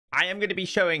I am going to be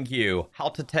showing you how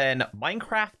to turn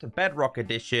Minecraft Bedrock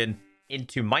Edition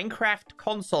into Minecraft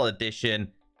Console Edition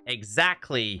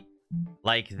exactly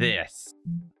like this.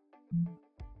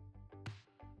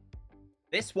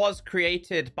 This was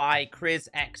created by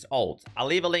ChrisXAlt. I'll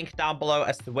leave a link down below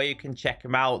as to where you can check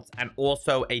him out, and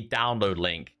also a download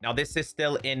link. Now, this is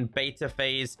still in beta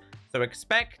phase, so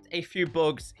expect a few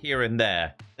bugs here and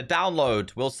there. The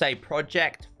download will say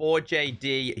project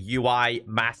 4JD UI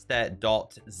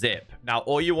master.zip. Now,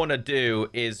 all you want to do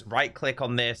is right-click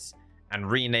on this and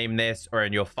rename this, or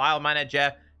in your file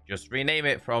manager, just rename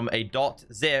it from a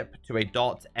 .zip to a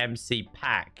 .mc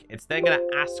pack. It's then going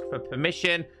to ask for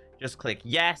permission. Just click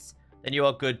yes, then you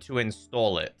are good to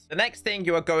install it. The next thing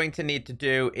you are going to need to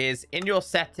do is in your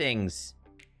settings,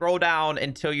 scroll down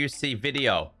until you see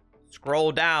video.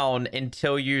 Scroll down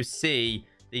until you see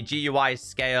the GUI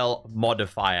scale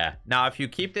modifier. Now, if you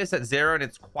keep this at 0 and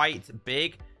it's quite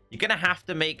big, you're going to have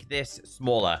to make this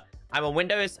smaller. I'm on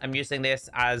Windows. I'm using this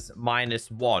as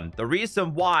 -1. The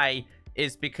reason why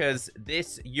is because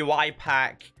this UI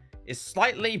pack is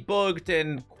slightly bugged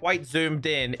and quite zoomed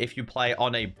in if you play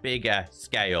on a bigger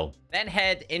scale. Then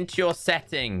head into your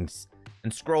settings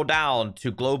and scroll down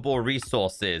to global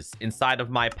resources. Inside of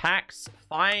my packs,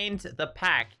 find the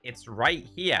pack. It's right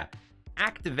here.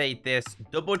 Activate this.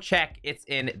 Double check it's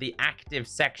in the active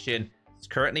section. It's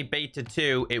currently beta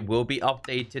 2. It will be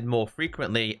updated more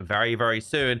frequently very, very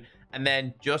soon. And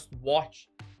then just watch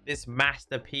this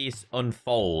masterpiece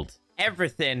unfold.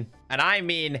 Everything, and I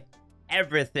mean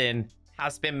everything,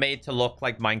 has been made to look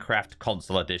like Minecraft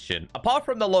Console Edition. Apart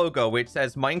from the logo, which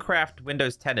says Minecraft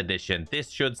Windows 10 Edition, this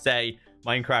should say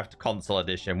Minecraft Console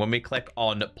Edition. When we click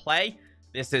on play,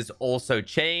 this is also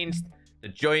changed. The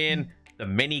join, the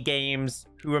mini games.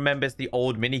 Who remembers the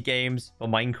old mini games for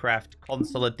Minecraft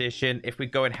Console Edition? If we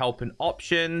go and help in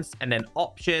options and then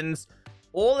options,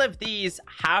 all of these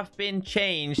have been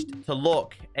changed to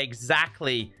look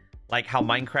exactly like how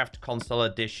Minecraft Console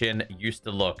Edition used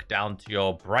to look, down to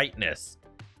your brightness,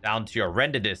 down to your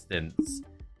render distance,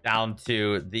 down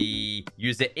to the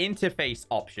user interface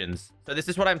options. So this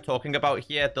is what I'm talking about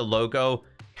here. The logo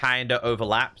kind of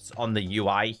overlaps on the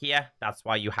UI here. That's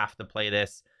why you have to play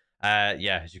this.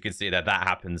 Yeah, as you can see that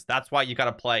happens. That's why you got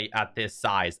to play at this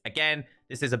size. Again,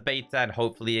 this is a beta and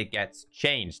hopefully it gets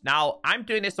changed. Now, I'm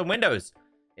doing this on Windows.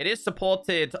 It is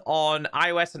supported on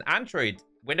iOS and Android.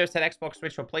 Windows 10, Xbox,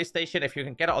 Switch, or PlayStation. If you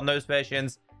can get it on those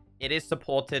versions, it is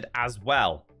supported as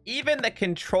well. Even the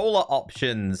controller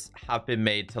options have been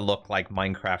made to look like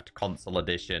Minecraft Console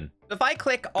Edition. If I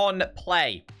click on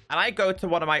play and I go to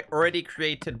one of my already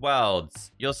created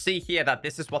worlds, you'll see here that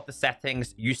this is what the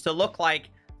settings used to look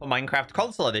like for Minecraft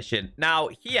Console Edition. Now,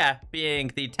 here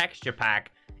being the texture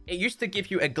pack, it used to give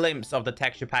you a glimpse of the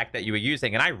texture pack that you were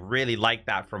using, and I really like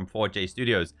that from 4J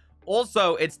Studios.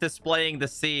 Also, it's displaying the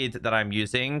seed that I'm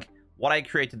using. What I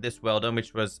created this world on,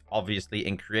 which was obviously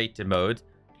in creative mode,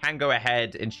 can go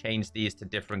ahead and change these to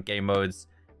different game modes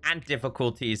and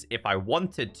difficulties if I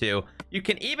wanted to. You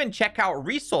can even check out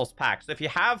resource packs. So if you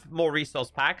have more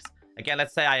resource packs, again,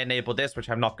 let's say I enable this,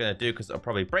 which I'm not going to do because it'll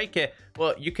probably break it.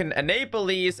 Well, you can enable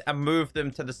these and move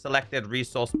them to the selected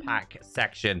resource pack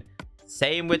section.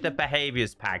 Same with the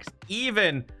behaviors packs.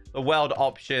 Even the world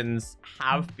options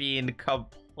have been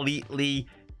completely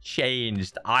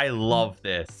changed. I love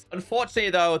this. Unfortunately,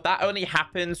 though, that only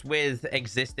happens with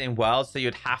existing worlds, so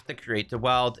you'd have to create a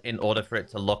world in order for it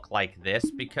to look like this.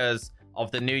 Because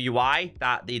of the new UI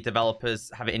that the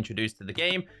developers have introduced to the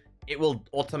game, it will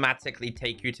automatically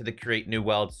take you to the create new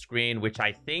world screen, which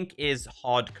I think is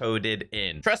hard-coded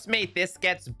in. Trust me, this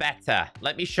gets better.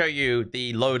 Let me show you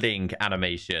the loading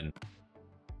animation.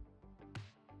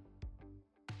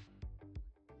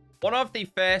 One of the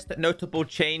first notable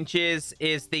changes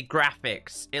is the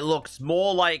graphics. It looks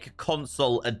more like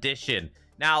Console Edition.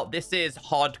 Now, this is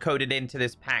hard-coded into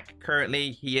this pack.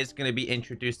 Currently, he is going to be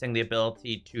introducing the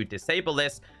ability to disable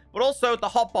this, but also the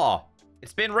hotbar.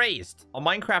 It's been raised. On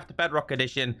Minecraft Bedrock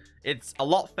Edition, it's a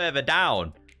lot further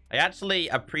down. I actually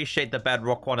appreciate the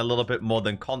Bedrock one a little bit more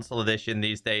than Console Edition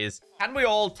these days. Can we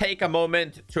all take a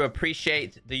moment to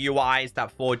appreciate the UIs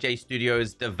that 4J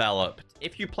Studios developed?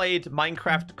 If you played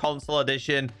Minecraft Console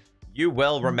Edition, you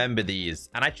will remember these.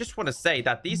 And I just want to say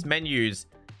that these menus,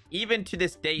 even to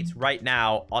this date right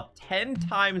now, are 10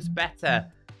 times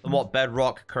better than what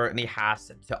Bedrock currently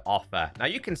has to offer. Now,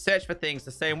 you can search for things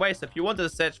the same way. So if you wanted to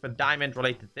search for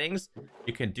diamond-related things,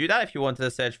 you can do that. If you wanted to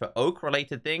search for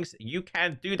oak-related things, you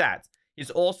can do that.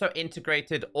 He's also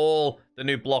integrated all the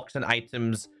new blocks and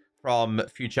items from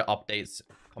future updates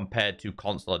compared to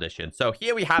console edition. So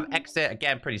here we have exit,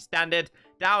 again, pretty standard.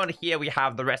 Down here, we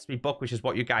have the recipe book, which is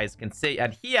what you guys can see.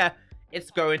 And here, it's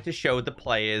going to show the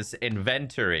player's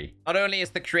inventory. Not only is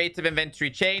the creative inventory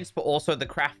changed, but also the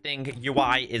crafting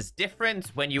UI is different.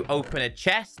 When you open a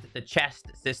chest, the chest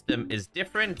system is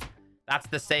different. That's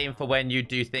the same for when you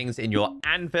do things in your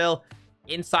anvil,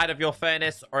 inside of your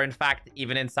furnace, or in fact,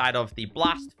 even inside of the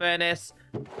blast furnace.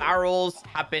 Barrels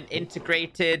have been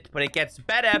integrated, but it gets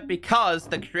better because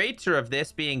the creator of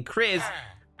this, being Chris,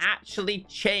 actually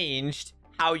changed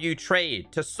how you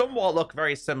trade to somewhat look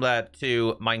very similar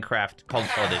to Minecraft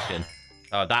console edition.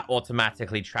 So that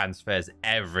automatically transfers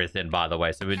everything, by the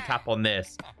way. So we tap on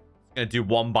this. It's going to do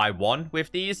 1 by 1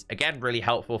 with these. Again, really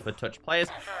helpful for touch players.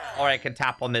 Or I can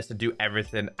tap on this and do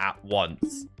everything at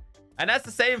once. And that's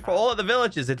the same for all of the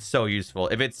villages. It's so useful.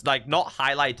 If it's like not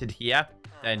highlighted here,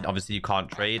 then obviously you can't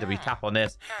trade. If we tap on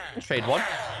this, we trade one.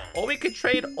 Or we could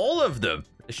trade all of them.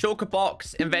 The shulker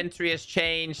box inventory has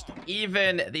changed.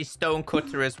 Even the stone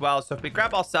cutter as well. So if we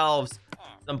grab ourselves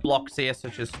some blocks here,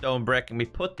 such as stone brick, and we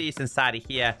put these inside of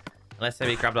here. And let's say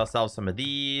we grabbed ourselves some of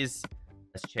these.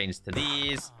 Let's change to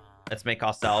these. Let's make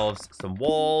ourselves some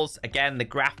walls. Again, the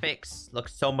graphics look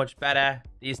so much better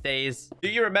these days. Do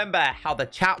you remember how the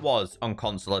chat was on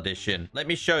console edition? Let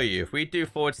me show you. If we do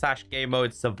 /game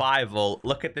mode survival,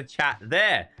 look at the chat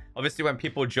there. Obviously, when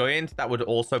people joined, that would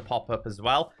also pop up as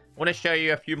well. I want to show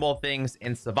you a few more things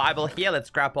in survival here. Let's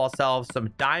grab ourselves some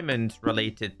diamond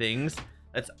related things.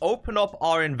 Let's open up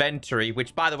our inventory,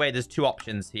 which, by the way, there's 2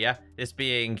 options here. This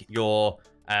being your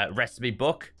recipe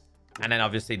book. And then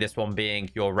obviously this one being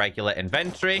your regular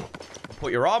inventory.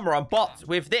 Put your armor on. But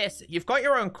with this, you've got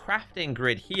your own crafting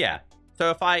grid here. So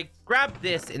if I grab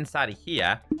this inside of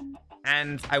here,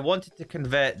 and I wanted to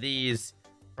convert these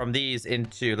from these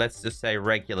into, let's just say,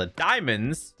 regular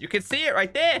diamonds, you can see it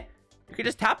right there. You can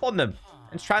just tap on them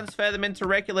and transfer them into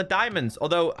regular diamonds.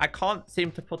 Although I can't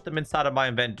seem to put them inside of my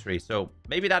inventory. So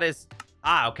maybe that is...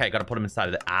 okay. Got to put them inside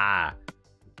of the...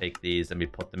 Take these and we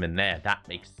put them in there. That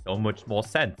makes so much more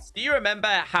sense. Do you remember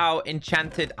how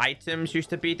enchanted items used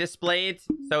to be displayed?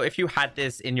 So if you had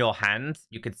this in your hand,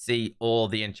 you could see all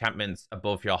the enchantments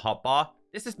above your hotbar.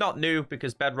 This is not new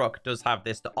because Bedrock does have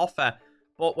this to offer.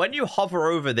 But when you hover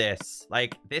over this,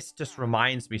 like, this just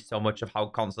reminds me so much of how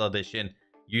console edition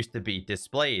used to be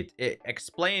displayed. It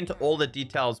explained all the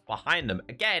details behind them.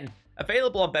 Again,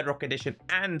 available on Bedrock Edition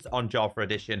and on Java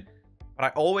Edition. But I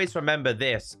always remember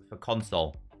this for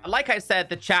console. Like I said,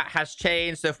 the chat has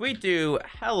changed. So if we do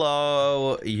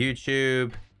hello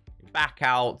YouTube, back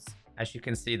out, as you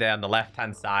can see there on the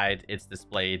left-hand side, it's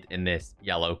displayed in this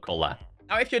yellow color.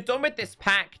 Now, if you're done with this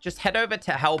pack, just head over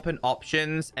to help and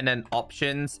options, and then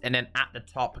at the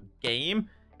top game,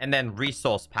 and then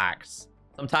resource packs.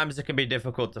 Sometimes it can be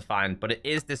difficult to find, but it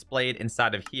is displayed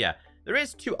inside of here. There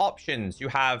is 2 options. You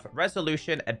have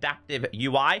resolution adaptive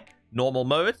UI, normal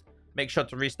mode. Make sure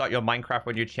to restart your Minecraft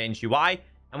when you change UI.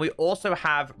 And we also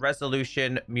have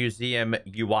Resolution Museum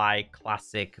UI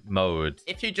Classic mode.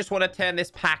 If you just want to turn this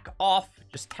pack off,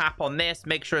 just tap on this.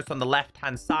 Make sure it's on the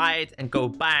left-hand side and go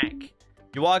back.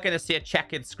 You are going to see a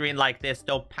checkered screen like this.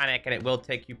 Don't panic, and it will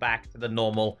take you back to the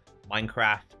normal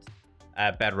Minecraft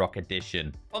Bedrock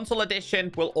Edition. Console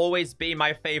Edition will always be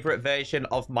my favorite version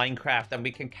of Minecraft, and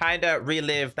we can kind of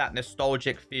relive that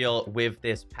nostalgic feel with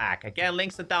this pack. Again,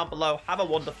 links are down below. Have a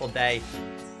wonderful day.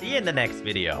 See you in the next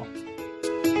video.